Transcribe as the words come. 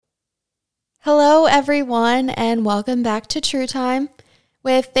Hello, everyone, and welcome back to True Time.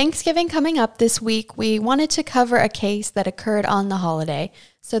 With Thanksgiving coming up this week, we wanted to cover a case that occurred on the holiday.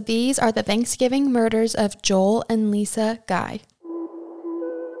 So these are the Thanksgiving murders of Joel and Lisa Guy.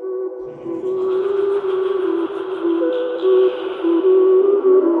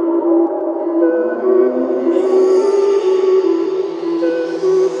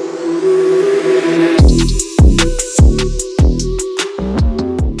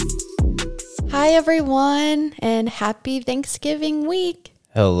 Hi, everyone, and happy Thanksgiving week.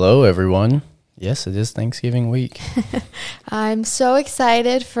 Hello, everyone. Yes, it is Thanksgiving week. I'm so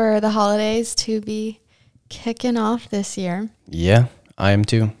excited for the holidays to be kicking off this year. Yeah, I am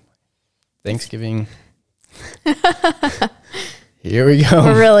too. Thanksgiving. Here we go.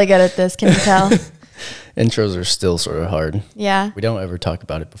 We're really good at this, can you tell? Intros are still sort of hard. Yeah. We don't ever talk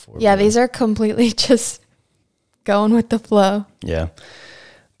about it before. Yeah, these are completely just going with the flow. Yeah.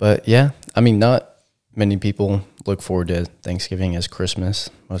 But yeah, I mean, not many people look forward to Thanksgiving as Christmas.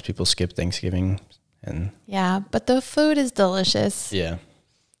 Most people skip Thanksgiving. And Yeah, but the food is delicious. yeah.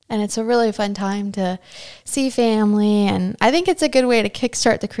 And it's a really fun time to see family. And I think it's a good way to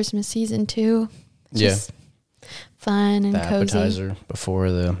kickstart the Christmas season, too. It's Yeah. just fun and The cozy. appetizer before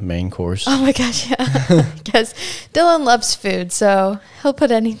the main course. Oh my gosh, yeah. Because Dylan loves food, so he'll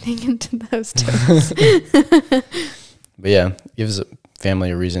put anything into those toes. But yeah, gives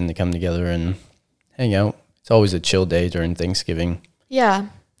family a reason to come together and hang out. It's always a chill day during Thanksgiving. Yeah.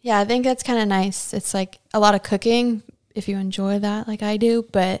 Yeah, I think that's kind of nice. It's like a lot of cooking if you enjoy that like I do.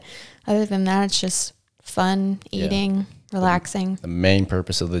 But other than that, it's just fun, eating, relaxing. The main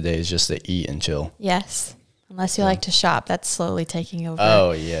purpose of the day is just to eat and chill. Yes. Unless you like to shop. That's slowly taking over.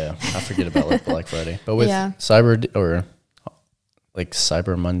 Oh, yeah. I forget about like Black Friday. But with Yeah. Cyber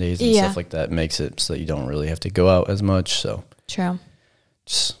Mondays and stuff like that, makes it so that you don't really have to go out as much. So True.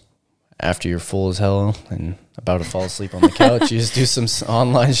 just after you're full as hell and about to fall asleep on the couch, you just do some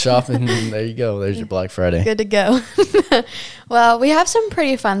online shopping and there you go. There's your Black Friday. Good to go. Well, we have some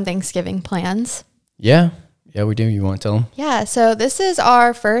pretty fun Thanksgiving plans. Yeah. Yeah, we do. You want to tell them? Yeah, so this is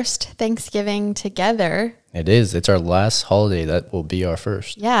our first Thanksgiving together. It is. It's our last holiday. That will be our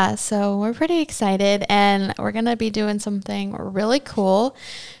first. Yeah, so we're pretty excited and we're going to be doing something really cool.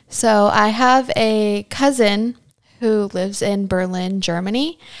 So I have a cousin who lives in Berlin,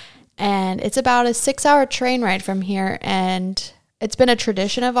 Germany, and it's about a 6-hour train ride from here. And it's been a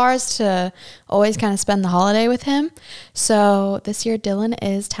tradition of ours to always kind of spend the holiday with him. So this year Dylan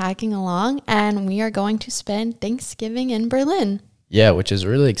is tagging along and we are going to spend Thanksgiving in Berlin. Yeah, which is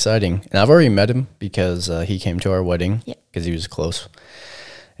really exciting. And I've already met him because he came to our wedding because he was close.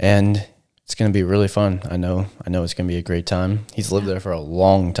 And it's going to be really fun. I know it's going to be a great time. He's lived there for a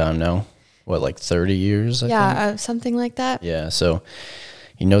long time now. What, like 30 years, I think? Something like that. Yeah, so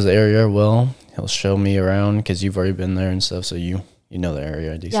he knows the area well. He'll show me around because you've already been there and stuff, so you know the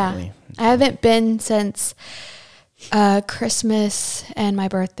area decently. Yeah, I haven't been since Christmas and my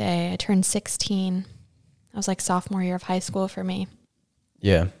birthday. I turned 16. I was like sophomore year of high school for me.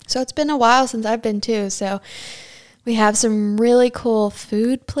 Yeah. So it's been a while since I've been too. So we have some really cool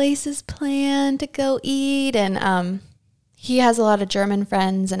food places planned to go eat. And he has a lot of German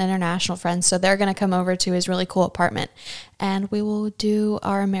friends and international friends. So they're going to come over to his really cool apartment. And we will do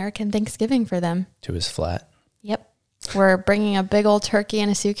our American Thanksgiving for them. To his flat. Yep. We're bringing a big old turkey in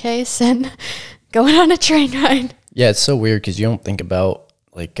a suitcase and going on a train ride. Yeah, it's so weird because you don't think about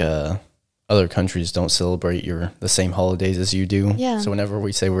like other countries don't celebrate the same holidays as you do. Yeah. So whenever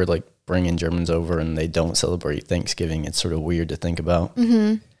we say we're like bringing Germans over and they don't celebrate Thanksgiving, it's sort of weird to think about.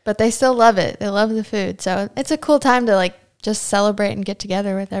 Mm-hmm. But they still love it. They love the food. So it's a cool time to like just celebrate and get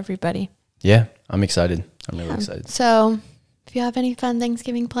together with everybody. Yeah, I'm excited. I'm really excited. So if you have any fun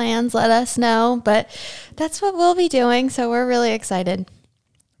Thanksgiving plans, let us know. But that's what we'll be doing. So we're really excited.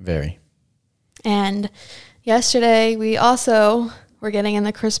 Very. And yesterday we also were getting in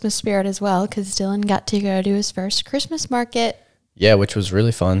the Christmas spirit as well because Dylan got to go to his first Christmas market. Yeah, which was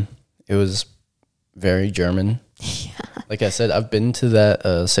really fun. It was very German. Yeah. Like I said, I've been to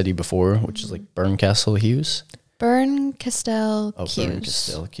that city before, which is like Bernkastel-Hughes. Bernkastel-Hughes.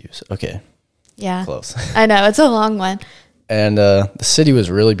 Bernkastel-Hughes. Okay. Yeah. Close. I know. It's a long one. And the city was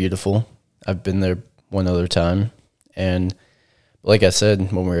really beautiful. I've been there one other time. And like I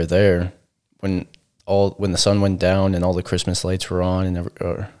said, when we were there, when the sun went down and all the Christmas lights were on and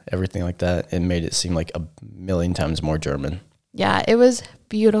everything like that, it made it seem like a million times more German. Yeah, it was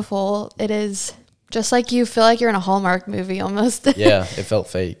beautiful. It is just like you feel like you're in a Hallmark movie almost. Yeah, it felt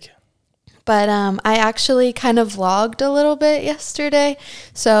fake. But I actually kind of vlogged a little bit yesterday.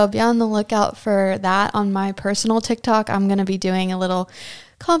 So be on the lookout for that on my personal TikTok. I'm going to be doing a little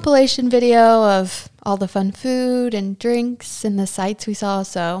compilation video of all the fun food and drinks and the sights we saw.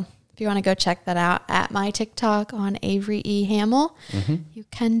 So if you want to go check that out at my TikTok on Avery E. Hamill, you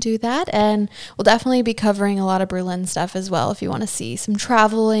can do that. And we'll definitely be covering a lot of Berlin stuff as well if you want to see some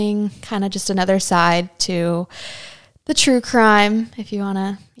traveling, kind of just another side to the true crime, if you want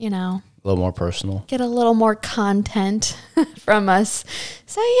to, you know, A little more personal. get a little more content from us.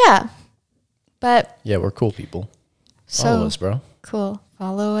 So yeah, but Yeah, we're cool people. so Follow us, bro. cool.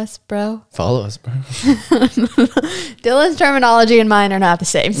 Follow us, bro. Follow us, bro. Dylan's terminology and mine are not the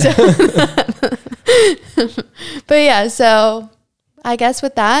same. So. But yeah, so I guess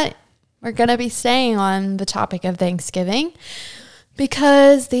with that, we're going to be staying on the topic of Thanksgiving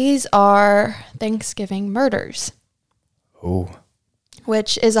because these are Thanksgiving murders, Oh,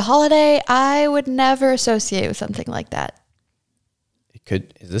 which is a holiday I would never associate with something like that.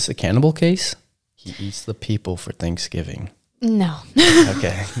 is this a cannibal case? He eats the people for Thanksgiving. No,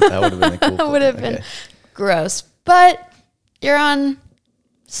 Okay, that would have been a cool. that would have Okay. been gross. But you're on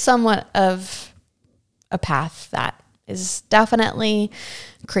somewhat of a path that is definitely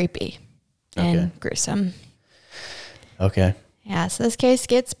creepy and Okay. gruesome. Okay. Yeah, so this case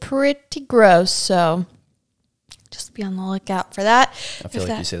gets pretty gross, so just be on the lookout for that. I feel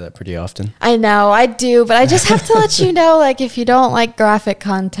like you say that pretty often. I know, I do, but I just have to let you know, like, if you don't like graphic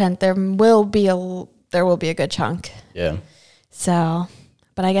content, there will be a good chunk. Yeah. So,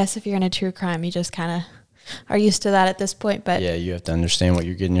 but I guess if you're in a true crime, you just kind of are used to that at this point. But Yeah, you have to understand what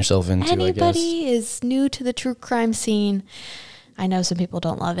you're getting yourself into, I guess. anybody is new to the true crime scene. I know some people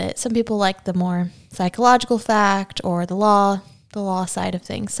don't love it. Some people like the more psychological fact or the law side of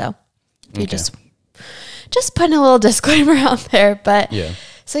things. So if you Okay. just putting a little disclaimer out there. But Yeah.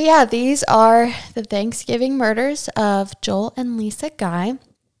 so yeah, these are the Thanksgiving murders of Joel and Lisa Guy.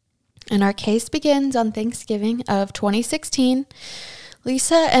 And our case begins on Thanksgiving of 2016.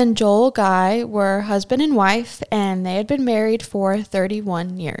 Lisa and Joel Guy were husband and wife, and they had been married for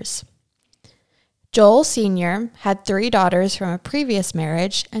 31 years. Joel Sr. had 3 daughters from a previous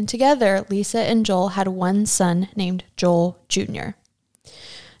marriage, and together Lisa and Joel had one son named Joel Jr.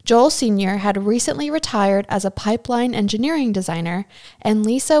 Joel Sr. had recently retired as a pipeline engineering designer, and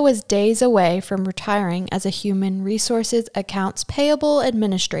Lisa was days away from retiring as a human resources accounts payable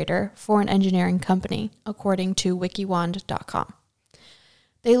administrator for an engineering company, according to wikiwand.com.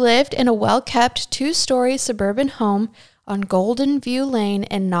 They lived in a well-kept 2-story suburban home on Golden View Lane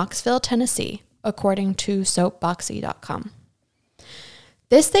in Knoxville, Tennessee, according to soapboxy.com.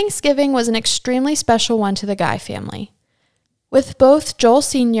 This Thanksgiving was an extremely special one to the Guy family. With both Joel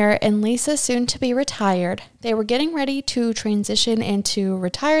Sr. and Lisa soon to be retired, they were getting ready to transition into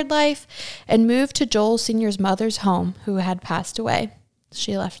retired life and move to Joel Sr.'s mother's home, who had passed away.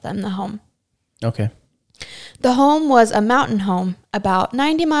 She left them the home. Okay. The home was a mountain home about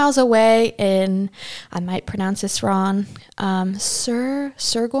 90 miles away in, I might pronounce this wrong,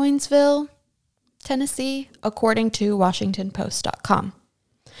 Surgoinsville, Tennessee, according to WashingtonPost.com.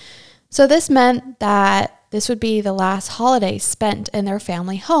 So this meant that this would be the last holiday spent in their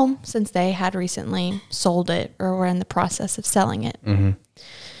family home since they had recently sold it or were in the process of selling it. Mm-hmm.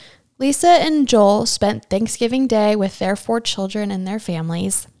 Lisa and Joel spent Thanksgiving Day with their 4 children and their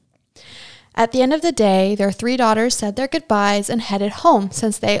families. At the end of the day, their 3 daughters said their goodbyes and headed home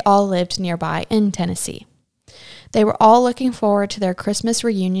since they all lived nearby in Tennessee. They were all looking forward to their Christmas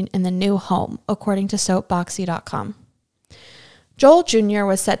reunion in the new home, according to soapboxy.com. Joel Jr.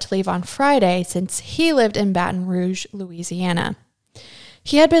 was set to leave on Friday since he lived in Baton Rouge, Louisiana.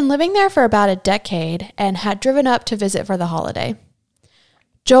 He had been living there for about a decade and had driven up to visit for the holiday.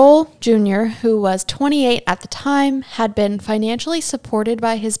 Joel Jr., who was 28 at the time, had been financially supported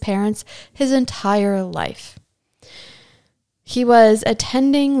by his parents his entire life. He was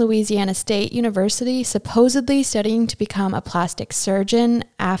attending Louisiana State University, supposedly studying to become a plastic surgeon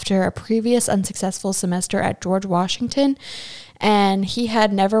after a previous unsuccessful semester at George Washington, and he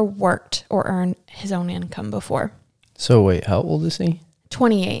had never worked or earned his own income before. So wait, how old is he?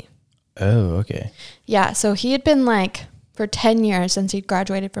 28. Oh, okay. Yeah, so he had been for 10 years since he'd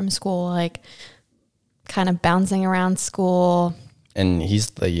graduated from school, kind of bouncing around school. And he's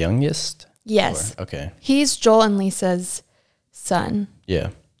the youngest? Yes. Or- okay. He's Joel and Lisa's son, Yeah.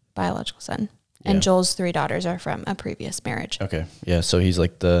 biological son. And Yeah. Joel's 3 daughters are from a previous marriage. Okay. Yeah, so he's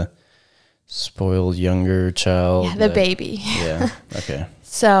like the spoiled younger child. Yeah, the baby. Yeah. Okay.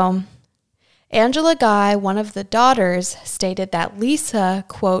 So Angela Guy, one of the daughters, stated that Lisa,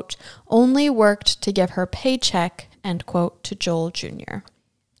 quote, only worked to give her paycheck, end quote, to Joel Jr.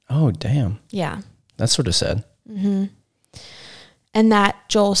 Oh, damn. Yeah. That's sort of sad. And that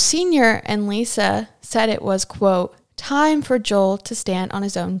Joel Sr. and Lisa said it was, quote, time for Joel to stand on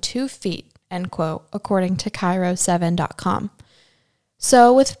his own 2 feet, end quote, according to Cairo7.com.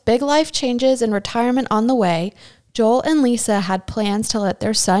 So with big life changes and retirement on the way, Joel and Lisa had plans to let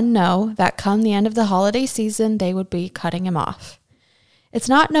their son know that come the end of the holiday season, they would be cutting him off. It's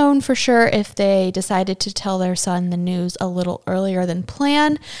not known for sure if they decided to tell their son the news a little earlier than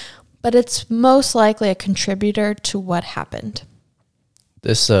planned, but it's most likely a contributor to what happened.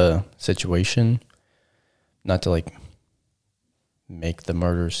 This situation, not to like make the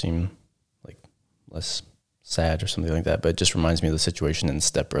murder seem like less sad or something like that, but it just reminds me of the situation in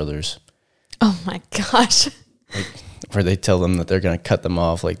Step Brothers. Oh my gosh. Like, where they tell them that they're going to cut them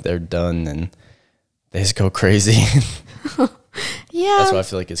off, like they're done, and they just go crazy. Yeah. That's what I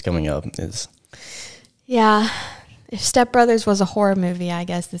feel like is coming up. Yeah. If Step Brothers was a horror movie, I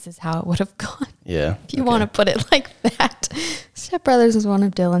guess this is how it would have gone. Yeah. If you want to put it like that. Step Brothers is one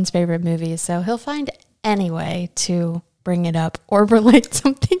of Dylan's favorite movies, so he'll find any way to bring it up or relate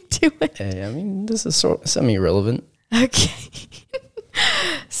something to it. Hey, I mean, this is semi-relevant. Okay.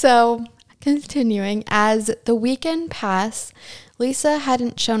 So, continuing, as the weekend passed, Lisa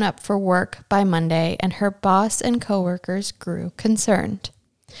hadn't shown up for work by Monday, and her boss and coworkers grew concerned.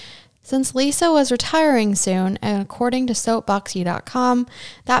 Since Lisa was retiring soon, and according to soapboxy.com,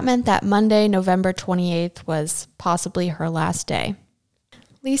 that meant that Monday, November 28th was possibly her last day.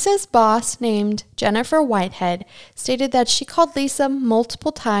 Lisa's boss, named Jennifer Whitehead, stated that she called Lisa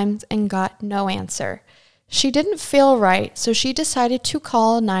multiple times and got no answer. She didn't feel right, so she decided to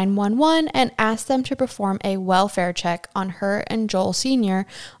call 911 and ask them to perform a welfare check on her and Joel Sr.,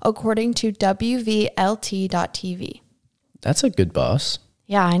 according to WVLT.TV. That's a good boss.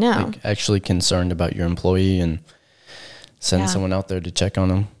 Yeah, I know. Like, actually concerned about your employee and send someone out there to check on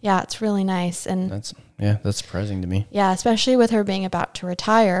them. Yeah, it's really nice. And that's surprising to me. Yeah, especially with her being about to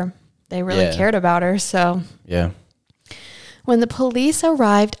retire. They really cared about her, so. Yeah. When the police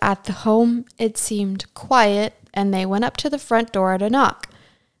arrived at the home, it seemed quiet, and they went up to the front door to knock.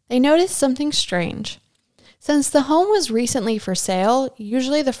 They noticed something strange. Since the home was recently for sale,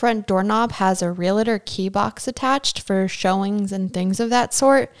 usually the front doorknob has a realtor key box attached for showings and things of that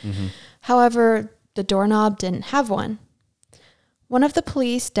sort. Mm-hmm. However, the doorknob didn't have one. One of the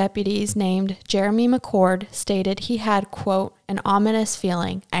police deputies named Jeremy McCord stated he had, quote, an ominous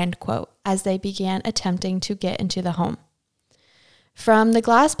feeling, end quote, as they began attempting to get into the home. From the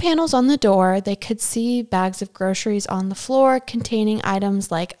glass panels on the door, they could see bags of groceries on the floor containing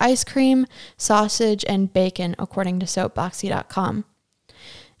items like ice cream, sausage, and bacon, according to soapboxy.com.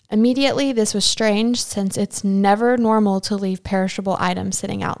 Immediately, this was strange since it's never normal to leave perishable items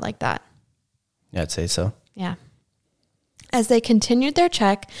sitting out like that. Yeah, I'd say so. Yeah. As they continued their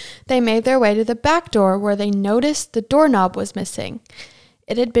check, they made their way to the back door where they noticed the doorknob was missing.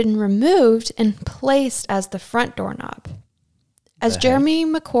 It had been removed and placed as the front doorknob. As Jeremy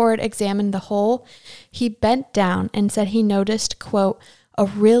McCord examined the hole, he bent down and said he noticed, quote, a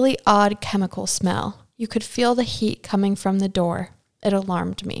really odd chemical smell. You could feel the heat coming from the door. It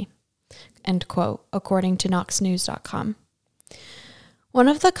alarmed me, end quote, according to KnoxNews.com. One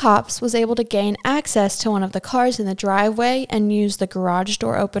of the cops was able to gain access to one of the cars in the driveway and use the garage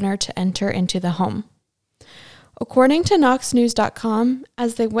door opener to enter into the home. According to KnoxNews.com,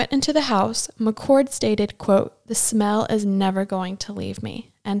 as they went into the house, McCord stated, quote, the smell is never going to leave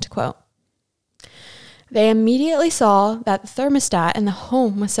me, end quote. They immediately saw that the thermostat in the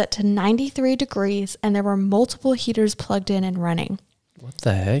home was set to 93 degrees and there were multiple heaters plugged in and running. What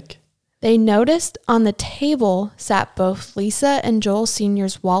the heck? They noticed on the table sat both Lisa and Joel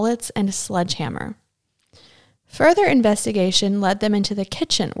Sr.'s wallets and a sledgehammer. Further investigation led them into the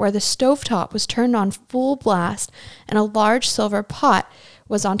kitchen where the stovetop was turned on full blast and a large silver pot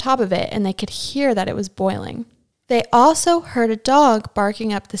was on top of it, and they could hear that it was boiling. They also heard a dog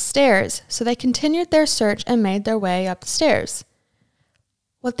barking up the stairs, so they continued their search and made their way up the stairs.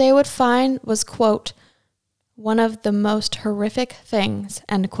 What they would find was, quote, one of the most horrific things,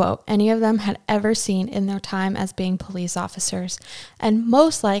 end quote, any of them had ever seen in their time as being police officers, and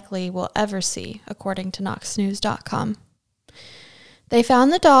most likely will ever see, according to KnoxNews.com. They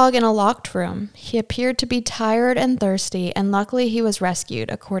found the dog in a locked room. He appeared to be tired and thirsty, and luckily he was rescued,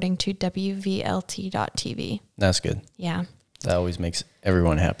 according to WVLT.TV. That's good. Yeah. That always makes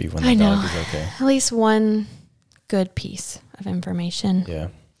everyone happy when the dog is okay. At least one good piece of information. Yeah.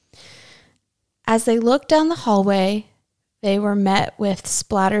 As they looked down the hallway, they were met with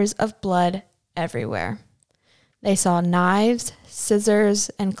splatters of blood everywhere. They saw knives, scissors,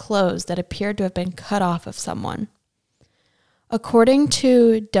 and clothes that appeared to have been cut off of someone. According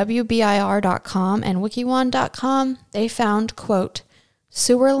to WBIR.com and Wikiwan.com, they found, quote,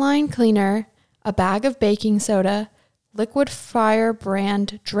 sewer line cleaner, a bag of baking soda, liquid fire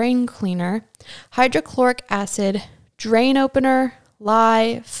brand drain cleaner, hydrochloric acid, drain opener,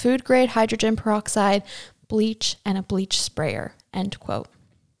 lye, food grade hydrogen peroxide, bleach, and a bleach sprayer, end quote.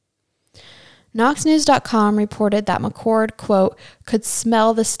 KnoxNews.com reported that McCord, quote, could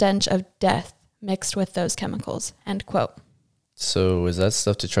smell the stench of death mixed with those chemicals, end quote. So is that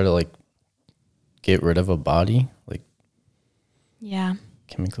stuff to try to, like, get rid of a body? Like, yeah.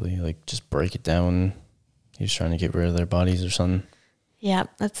 Chemically, like, just break it down. He's trying to get rid of their bodies or something. Yeah,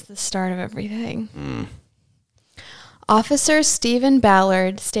 that's the start of everything. Officer Stephen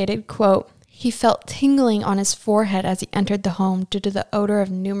Ballard stated, quote, he felt tingling on his forehead as he entered the home due to the odor of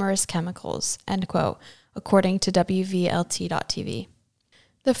numerous chemicals, end quote, according to WVLT.TV.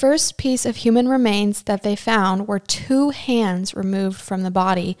 The first piece of human remains that they found were 2 hands removed from the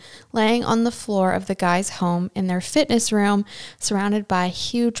body, laying on the floor of the guy's home in their fitness room, surrounded by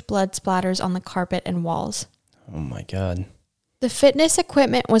huge blood splatters on the carpet and walls. Oh my God. The fitness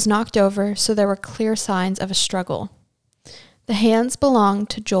equipment was knocked over, so there were clear signs of a struggle. The hands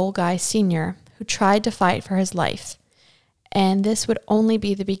belonged to Joel Guy Sr., who tried to fight for his life, and this would only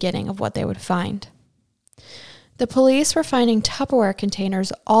be the beginning of what they would find. The police were finding Tupperware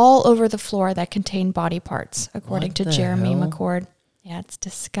containers all over the floor that contained body parts, according to Jeremy McCord. Yeah, it's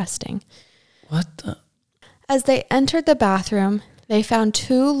disgusting. What the? As they entered the bathroom, they found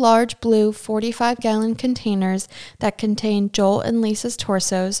 2 large blue 45-gallon containers that contained Joel and Lisa's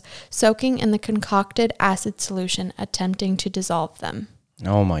torsos, soaking in the concocted acid solution, attempting to dissolve them.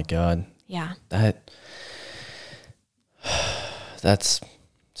 Oh my God. Yeah. That's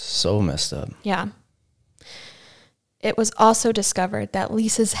so messed up. Yeah. It was also discovered that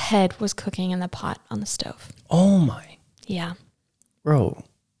Lisa's head was cooking in the pot on the stove. Oh my. Yeah. Bro.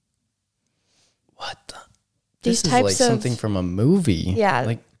 What the? These This types is like of, something from a movie. Yeah.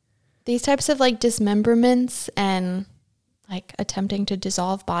 Like, these types of like dismemberments and like attempting to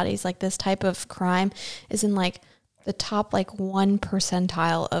dissolve bodies, like this type of crime is in like the top like 1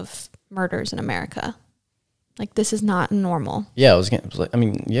 percentile of murders in America. Like this is not normal. yeah,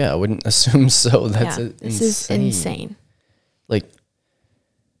 I wouldn't assume so. That's Yeah, this is insane. Like,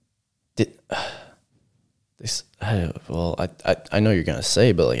 I know you're gonna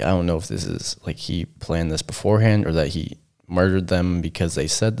say, but like I don't know if this is like he planned this beforehand or that he murdered them because they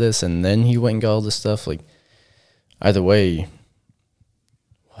said this and then he went and got all this stuff. Like, either way,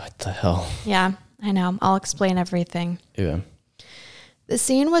 what the hell? Yeah, I know. I'll explain everything. Yeah. The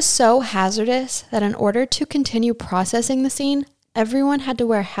scene was so hazardous that in order to continue processing the scene, everyone had to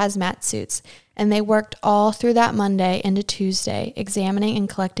wear hazmat suits, and they worked all through that Monday into Tuesday, examining and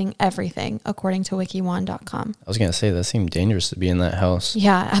collecting everything, according to Wiki1.com. I was gonna say that seemed dangerous to be in that house.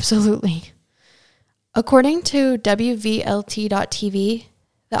 Yeah, absolutely. According to WVLT.TV,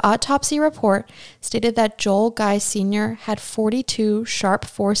 the autopsy report stated that Joel Guy Sr. had 42 sharp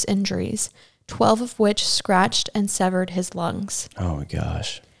force injuries, 12 of which scratched and severed his lungs. Oh my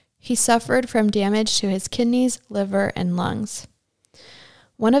gosh. He suffered from damage to his kidneys, liver, and lungs.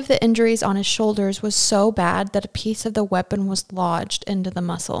 One of the injuries on his shoulders was so bad that a piece of the weapon was lodged into the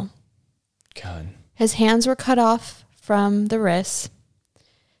muscle. God. His hands were cut off from the wrists,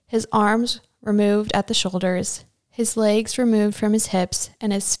 his arms removed at the shoulders, his legs removed from his hips,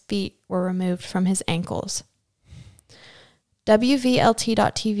 and his feet were removed from his ankles.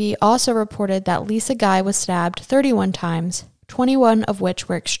 WVLT.TV also reported that Lisa Guy was stabbed 31 times, 21 of which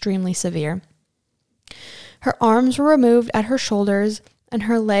were extremely severe. Her arms were removed at her shoulders, and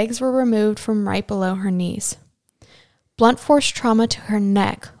her legs were removed from right below her knees. Blunt force trauma to her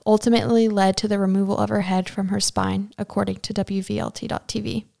neck ultimately led to the removal of her head from her spine, according to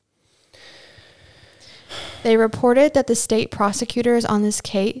WVLT.TV. They reported that the state prosecutors on this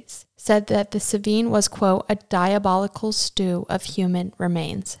case said that the Savine was, quote, a diabolical stew of human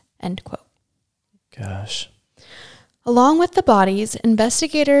remains, end quote. Gosh. Along with the bodies,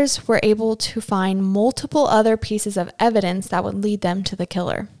 investigators were able to find multiple other pieces of evidence that would lead them to the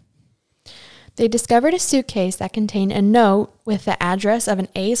killer. They discovered a suitcase that contained a note with the address of an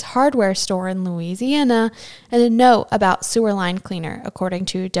Ace Hardware store in Louisiana and a note about sewer line cleaner, according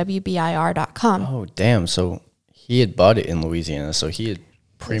to WBIR.com. Oh, damn. So he had bought it in Louisiana, so he had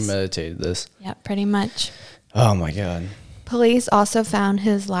premeditated this. Yeah, pretty much. Oh, my God. Police also found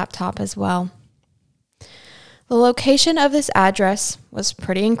his laptop as well. The location of this address was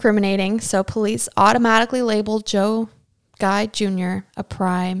pretty incriminating, so police automatically labeled Joe Guy Jr. a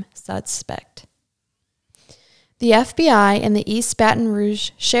prime suspect. The FBI and the East Baton Rouge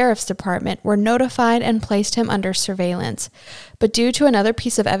Sheriff's Department were notified and placed him under surveillance. But due to another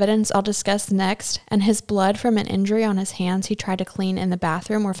piece of evidence I'll discuss next, and his blood from an injury on his hands he tried to clean in the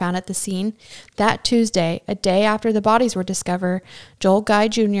bathroom were found at the scene, that Tuesday, a day after the bodies were discovered, Joel Guy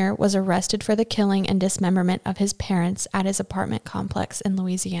Jr. was arrested for the killing and dismemberment of his parents at his apartment complex in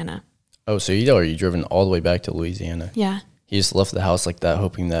Louisiana. Oh, so he'd already driven all the way back to Louisiana. Yeah. He just left the house like that,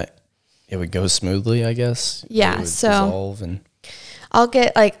 hoping that it would go smoothly, I guess. Yeah, it would so dissolve and I'll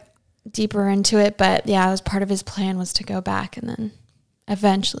get deeper into it, but yeah, it was part of his plan was to go back and then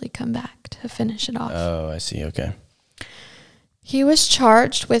eventually come back to finish it off. Oh, I see. Okay. He was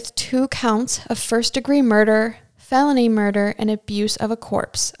charged with 2 counts of first-degree murder, felony murder, and abuse of a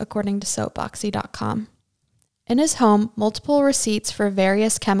corpse, according to soapboxy.com. In his home, multiple receipts for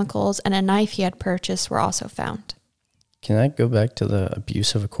various chemicals and a knife he had purchased were also found. Can I go back to the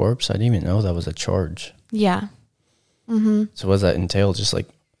abuse of a corpse? I didn't even know that was a charge. Yeah. Mm-hmm. So what does that entail? Just like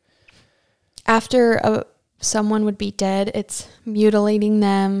after someone would be dead, it's mutilating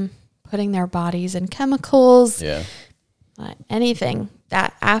them, putting their bodies in chemicals. Yeah. Anything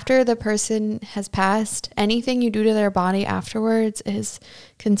that after the person has passed, anything you do to their body afterwards is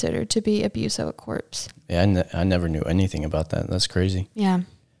considered to be abuse of a corpse. Yeah, I never knew anything about that. That's crazy. Yeah.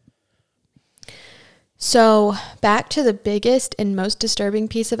 So back to the biggest and most disturbing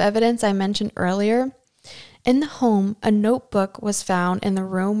piece of evidence I mentioned earlier. In the home, a notebook was found in the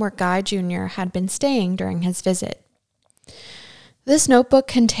room where Guy Jr. had been staying during his visit. This notebook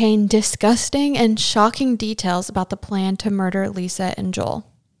contained disgusting and shocking details about the plan to murder Lisa and Joel.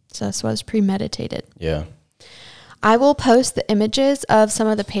 So this was premeditated. Yeah. I will post the images of some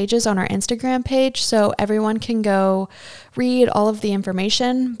of the pages on our Instagram page so everyone can go read all of the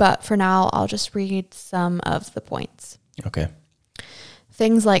information. But for now, I'll just read some of the points. Okay.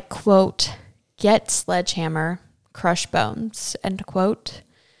 Things like, quote, get sledgehammer, crush bones, end quote.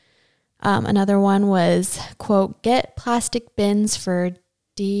 Another one was, quote, get plastic bins for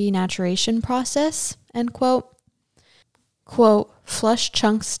denaturation process, end quote. Quote, flush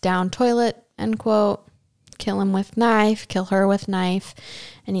chunks down toilet, end quote. Kill him with knife, kill her with knife.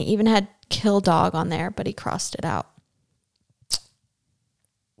 And he even had kill dog on there, but he crossed it out.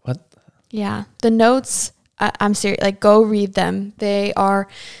 What? Yeah. The notes, I'm serious, go read them. They are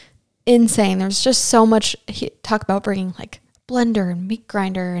insane. There's just so much, talk about bringing blender and meat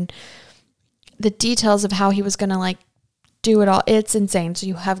grinder and the details of how he was going to do it all. It's insane. So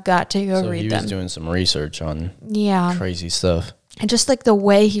you have got to go read them. He was doing some research on crazy stuff. And just the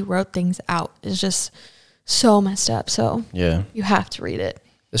way he wrote things out is just so messed up. So yeah, you have to read it.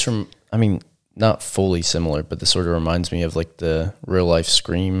 Not fully similar, but this sort of reminds me of the real life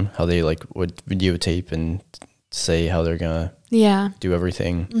Scream, how they would videotape and say how they're going to do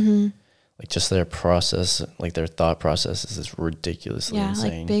everything. Mm-hmm. Just their process, their thought process is just ridiculously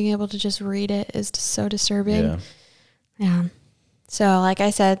insane. Being able to just read it is just so disturbing. Yeah. So like I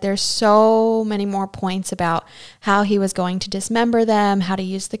said, there's so many more points about how he was going to dismember them, how to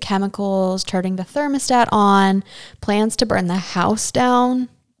use the chemicals, turning the thermostat on, plans to burn the house down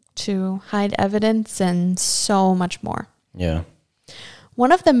to hide evidence, and so much more. Yeah.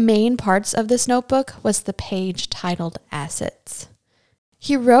 One of the main parts of this notebook was the page titled Assets.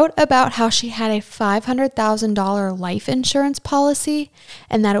 He wrote about how she had a $500,000 life insurance policy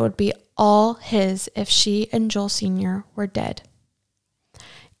and that it would be all his if she and Joel Sr. were dead.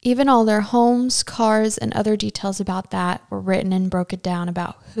 Even all their homes, cars, and other details about that were written and broken down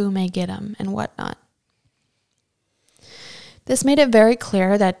about who may get them and whatnot. This made it very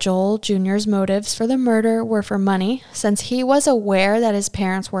clear that Joel Jr.'s motives for the murder were for money, since he was aware that his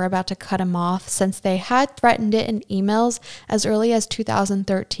parents were about to cut him off, since they had threatened it in emails as early as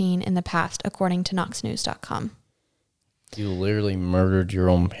 2013 in the past, according to KnoxNews.com. You literally murdered your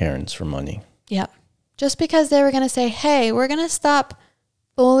own parents for money. Yep. Just because they were going to say, hey, we're going to stop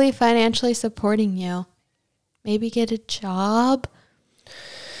fully financially supporting you. Maybe get a job.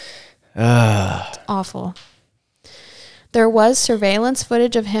 It's awful. There was surveillance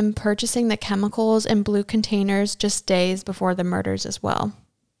footage of him purchasing the chemicals in blue containers just days before the murders as well.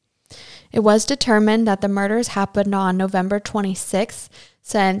 It was determined that the murders happened on November 26th,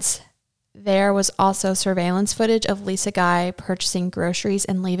 since there was also surveillance footage of Lisa Guy purchasing groceries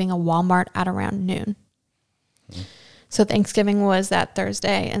and leaving a Walmart at around noon. So Thanksgiving was that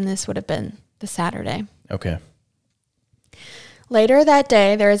Thursday, and this would have been the Saturday. Okay. Later that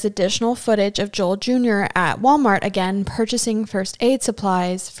day, there is additional footage of Joel Jr. at Walmart again purchasing first aid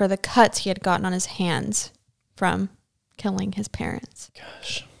supplies for the cuts he had gotten on his hands from killing his parents.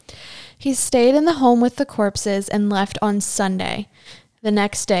 Gosh. He stayed in the home with the corpses and left on Sunday, the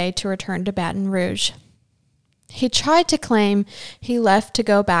next day, to return to Baton Rouge. He tried to claim he left to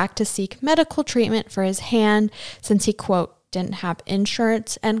go back to seek medical treatment for his hand since he, quote, didn't have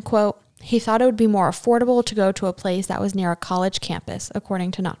insurance, end quote. He thought it would be more affordable to go to a place that was near a college campus,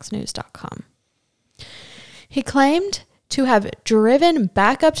 according to KnoxNews.com. He claimed to have driven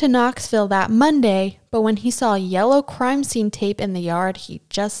back up to Knoxville that Monday, but when he saw yellow crime scene tape in the yard, he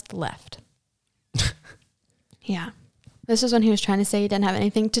just left. Yeah. This is when he was trying to say he didn't have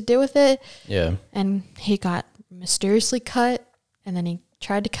anything to do with it. Yeah. And he got mysteriously cut, and then he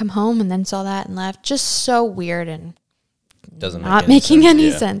tried to come home and then saw that and left. Just so weird and Doesn't not make making any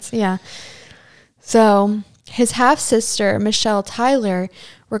any sense. Yeah. So his half-sister, Michelle Tyler,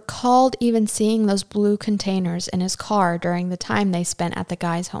 recalled even seeing those blue containers in his car during the time they spent at the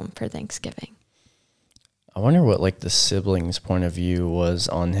guy's home for Thanksgiving. I wonder what like the siblings' point of view was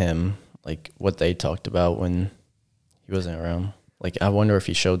on him, like what they talked about when he wasn't around. Like I wonder if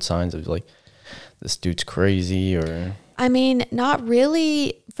he showed signs of like, this dude's crazy or... I mean, not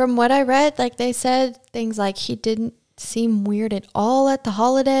really. From what I read, like they said things like he didn't seem weird at all at the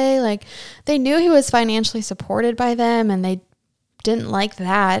holiday. Like they knew he was financially supported by them and they didn't like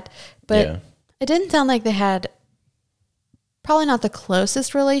that. But it didn't sound like they had probably not the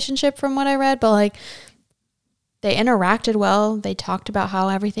closest relationship from what I read, but like they interacted well. They talked about how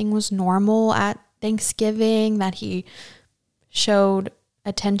everything was normal at Thanksgiving, that he showed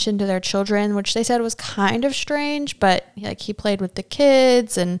attention to their children, which they said was kind of strange, but like he played with the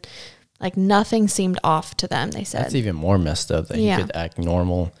kids and like nothing seemed off to them, they said. That's even more messed up that he could act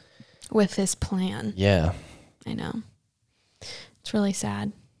normal with his plan. Yeah. I know. It's really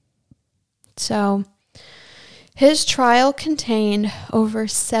sad. So his trial contained over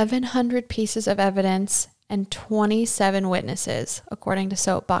 700 pieces of evidence and 27 witnesses, according to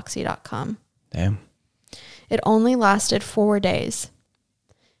soapboxy.com. Damn. It only lasted 4 days.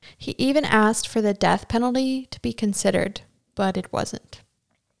 He even asked for the death penalty to be considered, but it wasn't.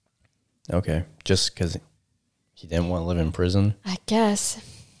 Okay. Just because he didn't want to live in prison? I guess.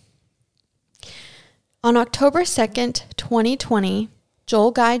 On October 2nd, 2020,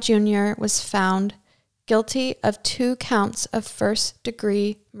 Joel Guy Jr. was found guilty of 2 counts of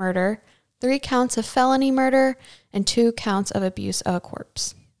first-degree murder, 3 counts of felony murder, and 2 counts of abuse of a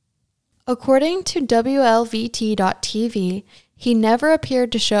corpse. According to WLVT.TV, he never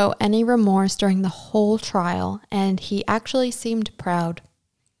appeared to show any remorse during the whole trial, and he actually seemed proud.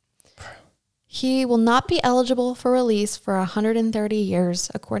 He will not be eligible for release for 130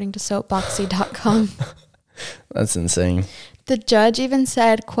 years, according to soapboxy.com. That's insane. The judge even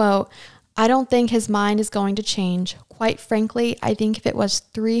said, quote, "I don't think his mind is going to change. Quite frankly, I think if it was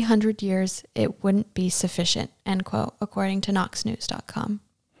 300 years, it wouldn't be sufficient," end quote, according to KnoxNews.com.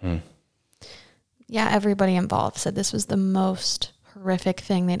 Yeah, everybody involved said this was the most horrific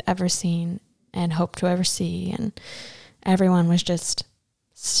thing they'd ever seen and hoped to ever see, and everyone was just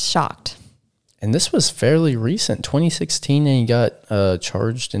shocked. And this was fairly recent, 2016, and he got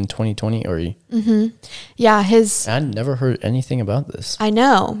charged in 2020, or he... Mm-hmm. Yeah, I'd never heard anything about this. I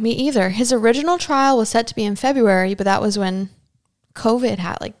know, me either. His original trial was set to be in February, but that was when COVID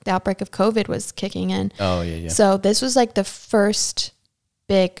the outbreak of COVID was kicking in. Oh, yeah. So this was like the first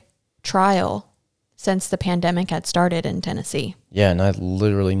big trial since the pandemic had started in Tennessee. Yeah, and I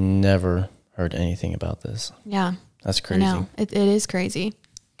literally never heard anything about this. Yeah. That's crazy. I know. It is crazy.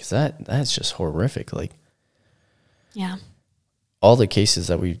 Because that's just horrific. Like, yeah. All the cases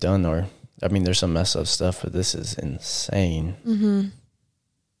that we've done there's some messed up stuff, but this is insane. Mm-hmm.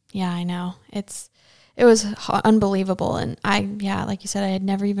 Yeah, I know. It was unbelievable. And like you said, I had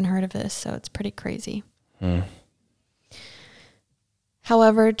never even heard of this, so it's pretty crazy.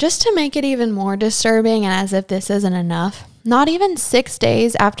 However, just to make it even more disturbing, and as if this isn't enough, not even 6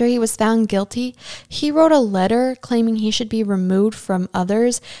 days after he was found guilty, he wrote a letter claiming he should be removed from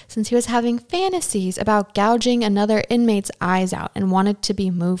others since he was having fantasies about gouging another inmate's eyes out and wanted to be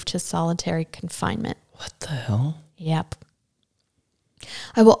moved to solitary confinement. What the hell? Yep.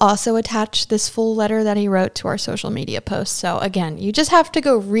 I will also attach this full letter that he wrote to our social media post. So again, you just have to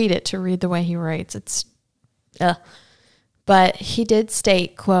go read it to read the way he writes. But he did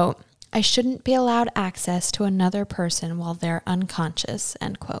state, quote, "I shouldn't be allowed access to another person while they're unconscious,"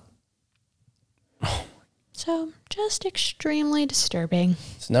 end quote. So just extremely disturbing.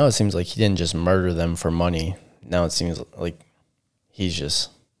 So now it seems like he didn't just murder them for money. Now it seems like he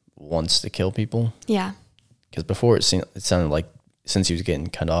just wants to kill people. Yeah. Because before it sounded like since he was getting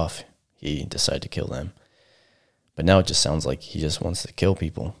cut off, he decided to kill them. But now it just sounds like he just wants to kill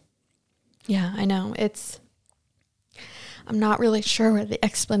people. Yeah, I know. I'm not really sure what the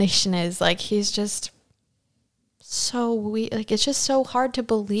explanation is. Like, he's just so weak. Like, it's just so hard to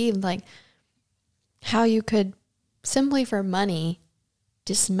believe, like, how you could simply for money,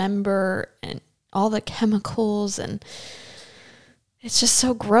 dismember and all the chemicals, and it's just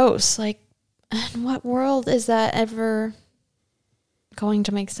so gross. Like, in what world is that ever going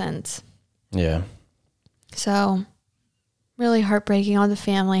to make sense? Yeah. So really heartbreaking. All the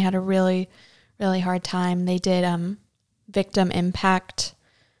family had a really, really hard time. They did victim impact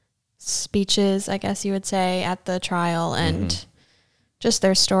speeches, I guess you would say, at the trial, and just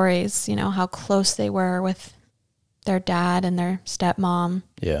their stories, you know, how close they were with their dad and their stepmom.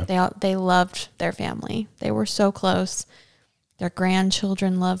 Yeah. They loved their family. They were so close. Their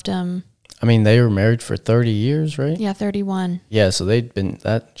grandchildren loved them. I mean, they were married for 30 years, right? Yeah, 31. Yeah, so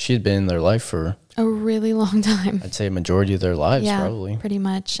she'd been in their life for A really long time. I'd say a majority of their lives, Yeah, probably. pretty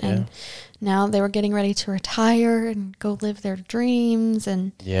much. And now they were getting ready to retire and go live their dreams,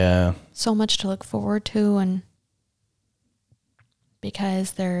 and Yeah. so much to look forward to. And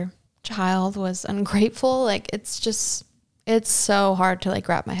because their child was ungrateful, like, it's so hard to like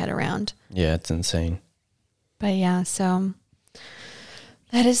wrap my head around. Yeah, it's insane. But yeah, so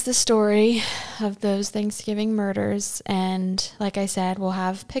that is the story of those Thanksgiving murders. And like I said, we'll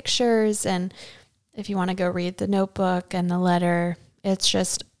have pictures, and if you want to go read the notebook and the letter, it's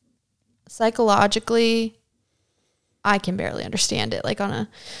just psychologically, I can barely understand it. Like, on a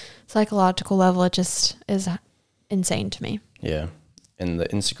psychological level, it just is insane to me. Yeah. And the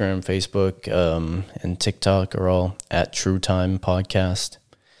Instagram, Facebook, and TikTok are all at True Time Podcast.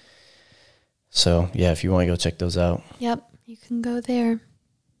 So, yeah, if you want to go check those out. Yep, you can go there.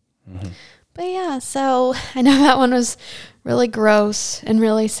 But yeah, so I know that one was really gross and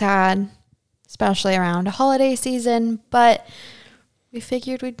really sad, especially around a holiday season, but we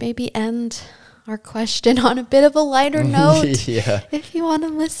figured we'd maybe end our question on a bit of a lighter note. Yeah. If you want to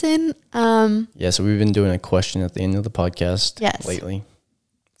listen. Yeah, so we've been doing a question at the end of the podcast lately.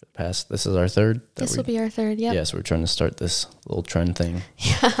 For the past, this is our third. This will be our third, yep. Yeah, so we're trying to start this little trend thing.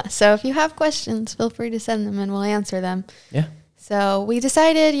 Yeah, so if you have questions, feel free to send them and we'll answer them. Yeah. So we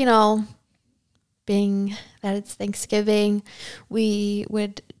decided, you know, being that it's Thanksgiving, we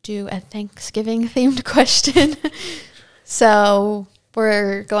would do a Thanksgiving themed question. So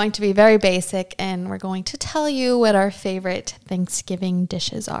we're going to be very basic, and we're going to tell you what our favorite Thanksgiving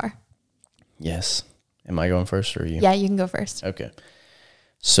dishes are. Yes. Am I going first or you? Yeah, you can go first. Okay.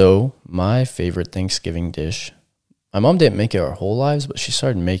 So my favorite Thanksgiving dish, my mom didn't make it our whole lives, but she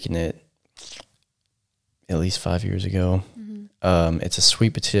started making it at least 5 years ago. It's a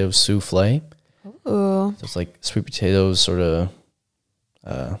sweet potato souffle. Ooh. So it's like sweet potatoes sort of,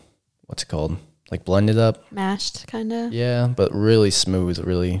 what's it called? Like blended up. Mashed, kind of. Yeah, but really smooth,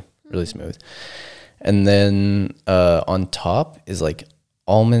 really smooth. And then on top is like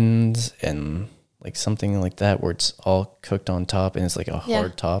almonds and like something like that, where it's all cooked on top and it's like a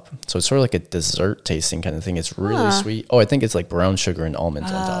hard top. So it's sort of like a dessert tasting kind of thing. It's really sweet. Oh, I think it's like brown sugar and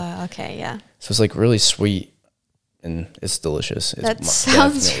almonds on top. Okay, yeah. So it's like really sweet and it's delicious. That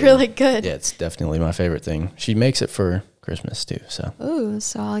sounds really good. Yeah, it's definitely my favorite thing. She makes it for Christmas too, so. Ooh,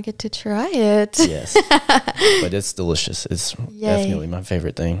 so I'll get to try it. Yes. But it's delicious. It's definitely my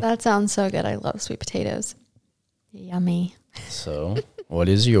favorite thing. That sounds so good. I love sweet potatoes. Yummy. So, what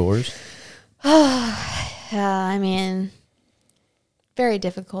is yours? I mean, very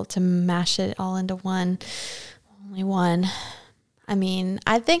difficult to mash it all into one. Only one. I mean,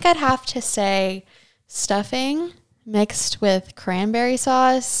 I think I'd have to say stuffing mixed with cranberry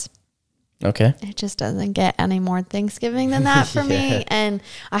sauce. Okay. It just doesn't get any more Thanksgiving than that for me. And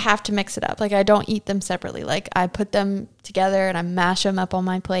I have to mix it up. Like, I don't eat them separately. Like, I put them together and I mash them up on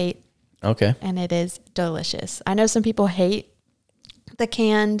my plate. Okay. And it is delicious. I know some people hate the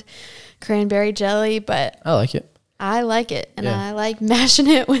canned cranberry jelly, but I like it. I like it. And I like mashing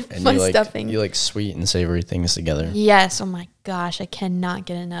it with And my stuffing. You like sweet and savory things together. Yes. Oh my gosh. I cannot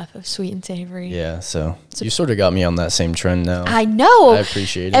get enough of sweet and savory. Yeah. So you sort of got me on that same trend now. I know. I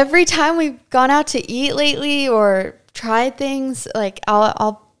appreciate it. Every time we've gone out to eat lately or tried things, like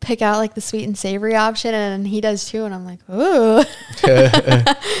I'll pick out like the sweet and savory option, and he does too. And I'm like, ooh,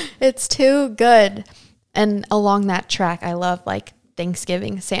 it's too good. And along that track, I love like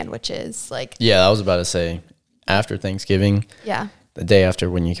Thanksgiving sandwiches. Like, yeah, I was about to say after Thanksgiving, yeah, the day after,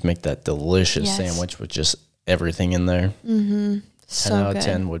 when you can make that delicious sandwich with just everything in there. Mm-hmm. So 10 out of good.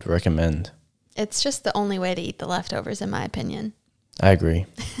 10 would recommend. It's just the only way to eat the leftovers, in my opinion. I agree.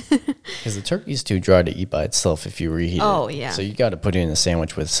 Because the turkey's too dry to eat by itself if you reheat it. Oh, yeah. So you got to put it in a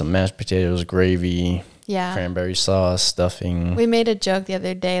sandwich with some mashed potatoes, gravy, cranberry sauce, stuffing. We made a joke the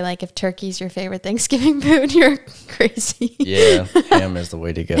other day, like, if turkey's your favorite Thanksgiving food, you're crazy. Yeah, ham is the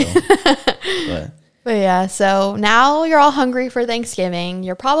way to go. But But yeah, so now you're all hungry for Thanksgiving.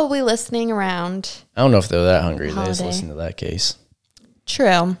 You're probably listening around. I don't know if they're that hungry. They just Holiday. listen to that case.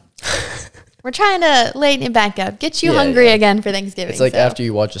 True. We're trying to lighten it back up, get you Yeah, hungry yeah. again for Thanksgiving. It's like so. after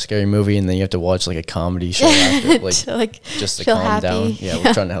you watch a scary movie and then you have to watch like a comedy show after, like To, like, just to feel calm happy. down. Yeah,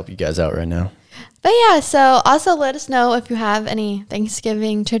 we're trying to help you guys out right now. But yeah, so also let us know if you have any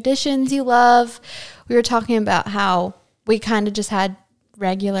Thanksgiving traditions you love. We were talking about how we kind of just had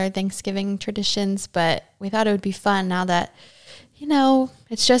regular Thanksgiving traditions, but we thought it would be fun now that, you know,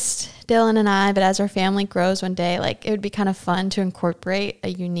 it's just Dylan and I, but as our family grows one day, like it would be kind of fun to incorporate a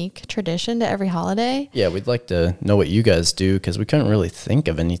unique tradition to every holiday. Yeah, we'd like to know what you guys do because we couldn't really think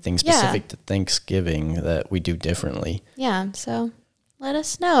of anything Yeah. specific to Thanksgiving that we do differently. Yeah, so let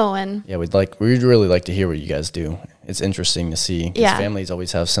us know. And Yeah, we'd really like to hear what you guys do. It's interesting to see because Yeah. families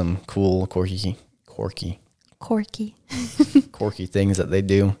always have some cool, quirky Corky. things that they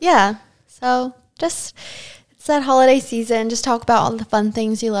do. Yeah, so just, it's that holiday season. Just talk about all the fun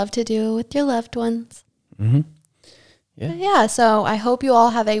things you love to do with your loved ones. Mm-hmm. Yeah. But yeah, so I hope you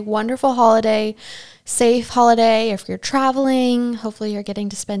all have a wonderful holiday, safe holiday. If you're traveling, hopefully you're getting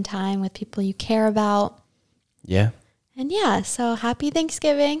to spend time with people you care about. Yeah. And yeah, so happy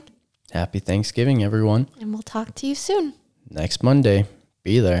Thanksgiving, Happy Thanksgiving, everyone. and we'll talk to you soon. Next Monday.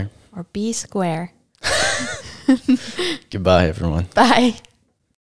 Be there. Or be square. Goodbye, everyone. Bye.